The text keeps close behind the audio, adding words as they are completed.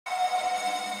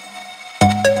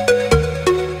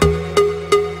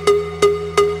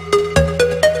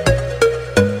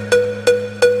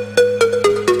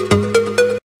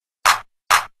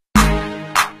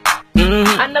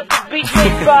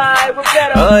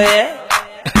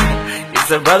yeah.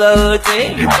 It's a brotherhood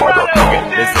thing.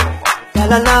 Listen. La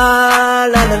la la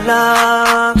la la la.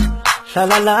 La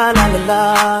la la la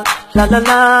la la la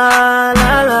la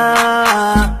la la.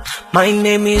 My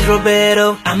name is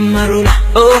Roberto Amarula.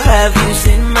 Oh, have you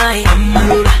seen my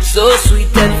Amarula? So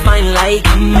sweet and fine like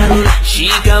Amarula. She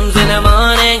comes in the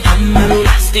morning, Amarula.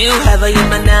 Still have her in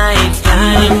my night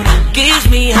time. Gives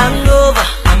me hangover,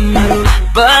 Amarula.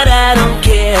 But I don't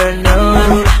care,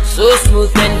 no. So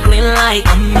smooth and clean like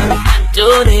Amarula.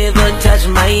 Don't ever touch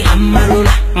my Amarula.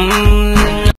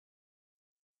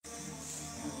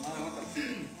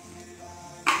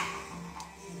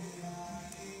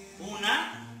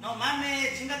 No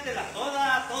mames, chingatela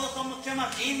toda, todos somos Chema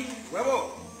Kim.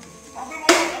 ¡Huevo! ¡Vamos,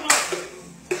 vamos!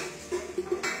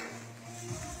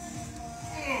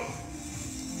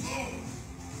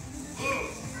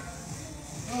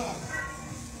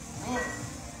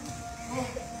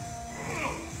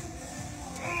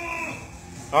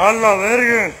 ¡A la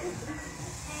verga!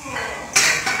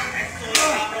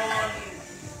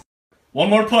 One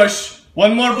more push.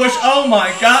 One more push. Oh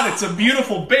my god, it's a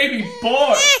beautiful baby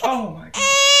boy. Oh my god.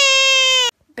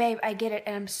 Babe, I get it,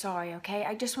 and I'm sorry, okay?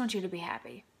 I just want you to be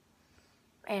happy.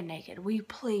 And naked. Will you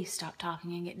please stop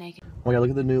talking and get naked? Oh yeah, look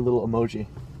at the new little emoji.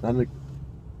 Can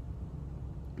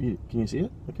you see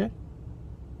it? Okay.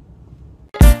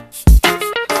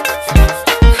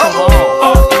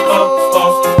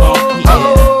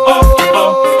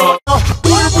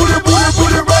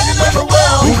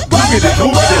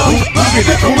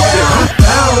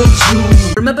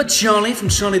 Remember Charlie from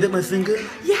Charlie Bit My Finger?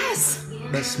 Yes!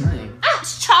 That's me.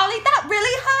 Ouch, Charlie, that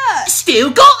really hurt! Still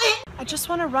got it! I just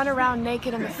want to run around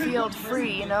naked in the field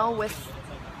free, you know, with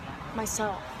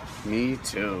myself. Me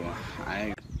too.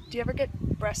 Do you ever get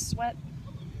breast sweat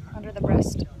under the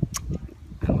breast?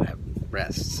 I don't have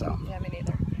breasts, so. Yeah, me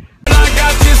neither. I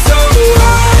got you so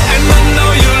high, and I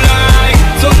know you like,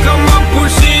 so come on,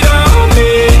 push it on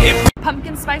me.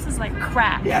 Pumpkin spice is like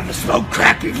crack. You ever smoked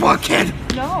crack before, kid?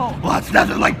 No. Well, it's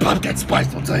nothing like pumpkin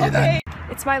spice, I'll tell you that.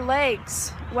 It's my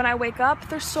legs. When I wake up,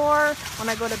 they're sore. When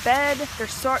I go to bed, they're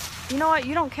sore. You know what?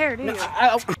 You don't care, do you?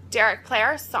 Derek, play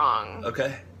our song.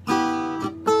 Okay.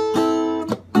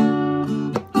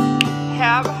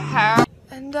 Have her.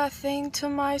 And I think to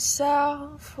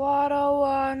myself, what a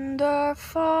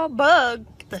wonderful bug.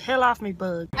 Get the hell off me,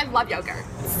 bug. I love yogurt.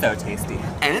 So tasty.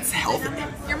 And it's healthy.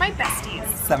 You're my besties.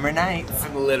 Summer nights.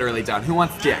 I'm literally done. Who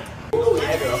wants dick?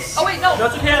 Oh wait, no.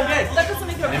 That's okay, I'm gay. That doesn't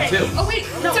make it okay. too. Oh wait,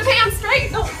 no. It's okay, I'm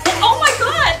straight. No. Oh my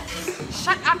god!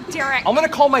 Shut up, Derek. I'm gonna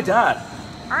call my dad.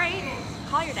 Alright,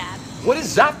 call your dad. What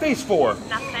is that face for?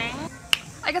 Nothing.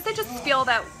 I guess I just feel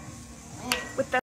that with the